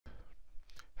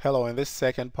Hello, in this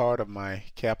second part of my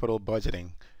capital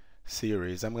budgeting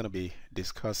series, I'm going to be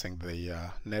discussing the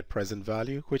net present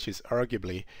value, which is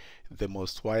arguably the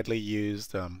most widely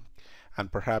used and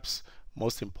perhaps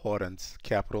most important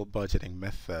capital budgeting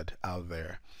method out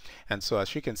there. And so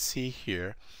as you can see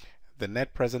here, the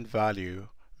net present value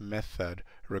method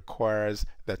requires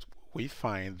that we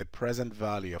find the present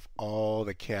value of all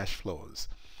the cash flows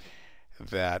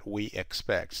that we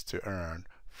expect to earn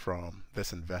from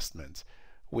this investment.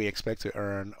 We expect to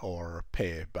earn or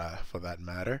pay for that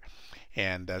matter,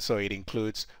 and so it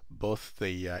includes both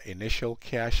the initial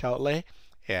cash outlay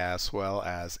as well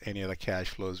as any other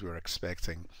cash flows we're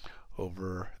expecting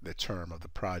over the term of the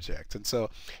project. And so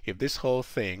if this whole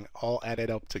thing all added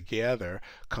up together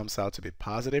comes out to be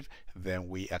positive, then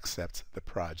we accept the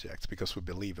project because we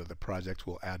believe that the project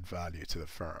will add value to the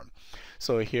firm.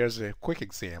 So here's a quick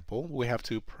example. We have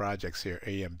two projects here,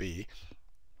 A and B.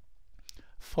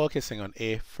 Focusing on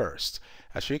A first,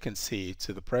 as you can see,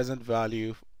 to the present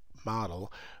value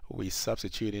model, we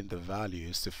substitute in the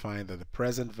values to find that the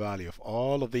present value of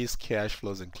all of these cash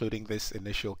flows, including this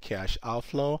initial cash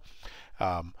outflow,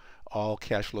 all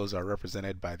cash flows are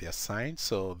represented by their sign.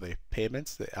 So the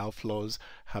payments, the outflows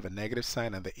have a negative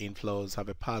sign and the inflows have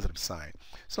a positive sign.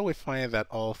 So we find that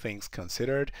all things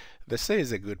considered, this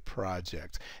is a good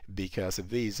project because if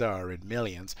these are in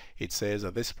millions, it says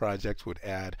that this project would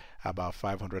add about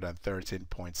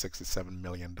 $513.67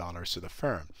 million to the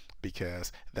firm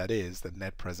because that is the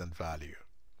net present value.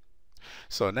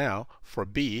 So now for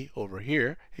B over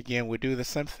here, again, we do the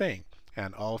same thing.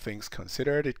 And all things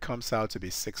considered, it comes out to be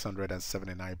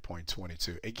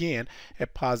 679.22. Again, a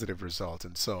positive result,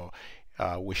 and so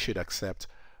we should accept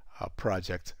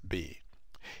project B.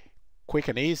 Quick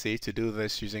and easy to do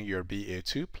this using your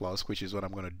BA2 plus, which is what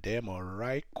I'm going to demo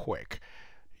right quick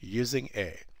using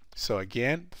A. So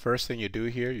again, first thing you do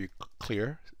here, you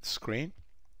clear screen,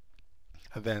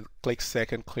 and then click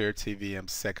second clear TVM,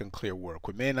 second clear work.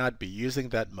 We may not be using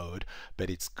that mode, but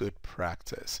it's good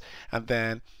practice. And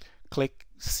then click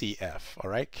CF, all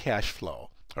right, cash flow,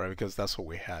 all right, because that's what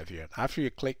we have here. And after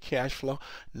you click cash flow,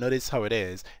 notice how it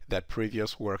is that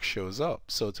previous work shows up.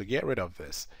 So to get rid of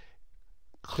this,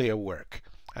 clear work,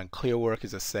 and clear work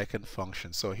is a second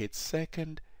function. So hit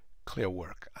second clear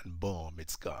work, and boom,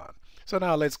 it's gone. So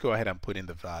now let's go ahead and put in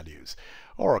the values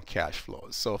or cash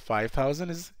flows. So 5,000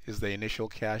 is the initial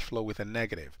cash flow with a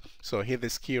negative. So hit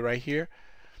this key right here,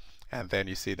 and then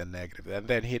you see the negative, and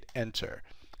then hit enter.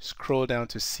 Scroll down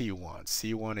to C1.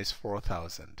 C1 is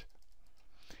 4,000.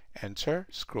 Enter.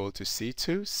 Scroll to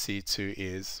C2. C2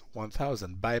 is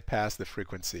 1,000. Bypass the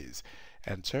frequencies.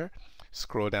 Enter.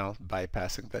 Scroll down,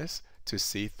 bypassing this, to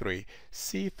C3.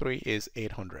 C3 is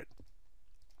 800.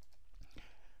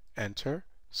 Enter.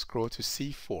 Scroll to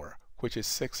C4, which is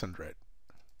 600.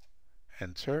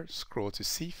 Enter. Scroll to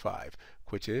C5,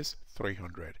 which is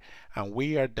 300. And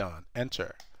we are done.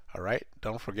 Enter. All right.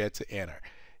 Don't forget to enter.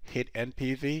 Hit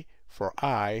NPV for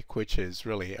I, which is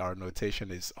really our notation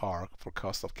is R for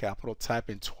cost of capital. Type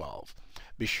in 12.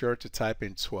 Be sure to type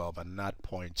in 12 and not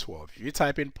 0.12. If you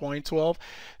type in 0.12,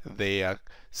 the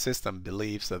system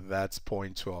believes that that's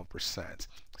 0.12%.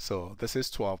 So this is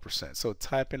 12%. So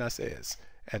type in as is,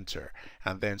 enter,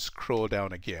 and then scroll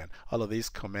down again. All of these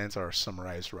commands are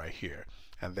summarized right here.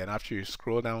 And then after you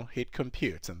scroll down, hit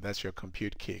compute, and that's your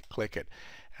compute key. Click it,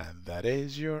 and that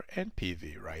is your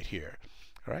NPV right here.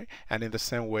 All right, and in the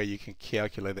same way you can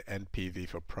calculate the NPV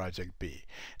for project B.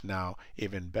 Now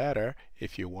even better,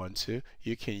 if you want to,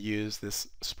 you can use this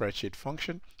spreadsheet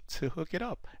function to hook it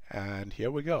up, and here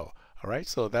we go. All right,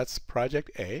 so that's project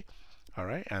A, all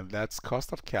right, and that's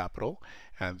cost of capital,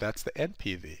 and that's the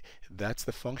NPV. That's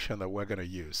the function that we're going to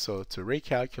use. So to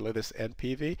recalculate this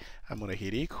NPV, I'm going to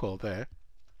hit equal there,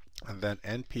 and then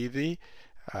NPV,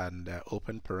 and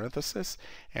open parenthesis,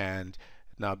 and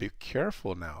now be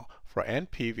careful now. For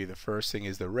NPV, the first thing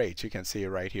is the rate. You can see it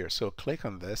right here. So click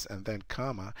on this and then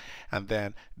comma, and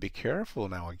then be careful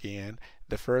now again.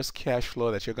 The first cash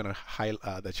flow that you're going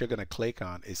to click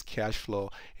on is cash flow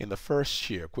in the first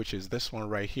year, which is this one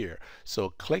right here. So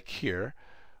click here,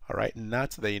 all right,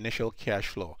 not the initial cash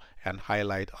flow, and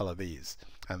highlight all of these,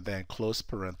 and then close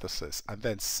parenthesis, and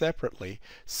then separately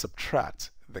subtract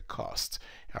the cost,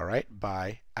 all right,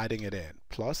 by adding it in,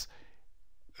 plus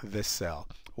this cell.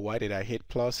 Why did I hit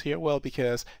plus here? Well,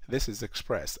 because this is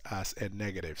expressed as a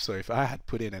negative. So if I had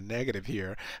put in a negative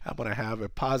here, I'm going to have a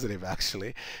positive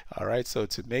actually. All right, so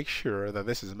to make sure that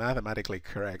this is mathematically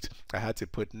correct, I had to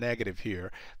put negative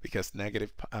here because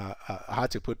negative, I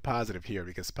had to put positive here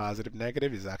because positive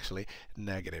negative is actually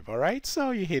negative. All right,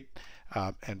 so you hit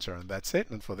enter and that's it.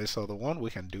 And for this other one, we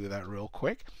can do that real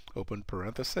quick. Open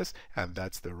parenthesis, and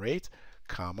that's the rate,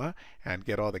 comma, and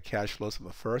get all the cash flows from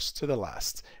the first to the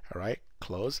last. All right,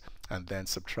 close, and then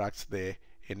subtract the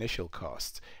initial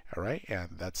cost. All right,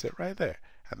 and that's it right there,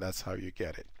 and that's how you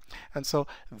get it. And so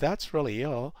that's really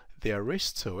all there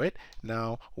is to it.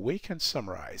 Now we can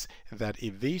summarize that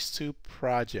if these two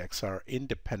projects are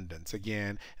independent,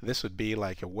 again, this would be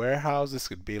like a warehouse, this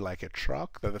could be like a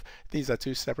truck. These are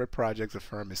two separate projects the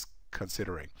firm is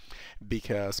considering.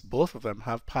 Because both of them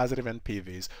have positive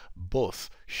NPVs, both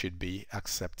should be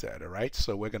accepted. All right,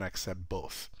 so we're going to accept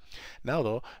both. Now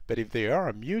though, but if they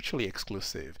are mutually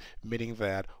exclusive, meaning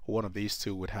that one of these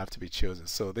two would have to be chosen.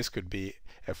 So this could be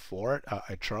a Ford,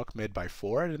 a truck made by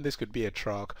Ford, and this could be a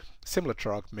truck, similar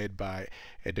truck made by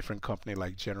a different company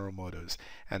like General Motors.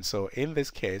 And so in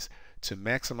this case, to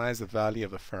maximize the value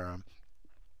of the firm,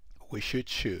 we should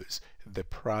choose the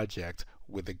project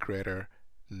with the greater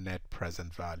net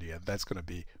present value, and that's going to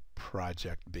be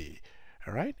project B.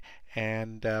 All right,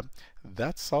 and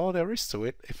that's all there is to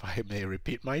it, if I may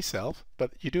repeat myself,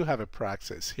 but you do have a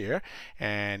practice here.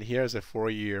 And here's a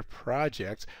 4-year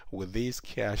project with these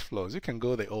cash flows. You can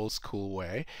go the old school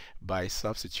way by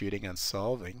substituting and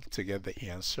solving to get the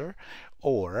answer,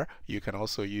 or you can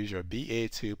also use your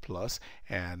BA2 plus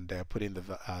and put in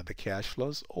the cash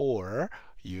flows, or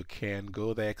you can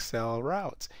go the Excel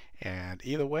route, and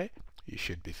either way you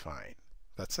should be fine.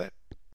 That's it.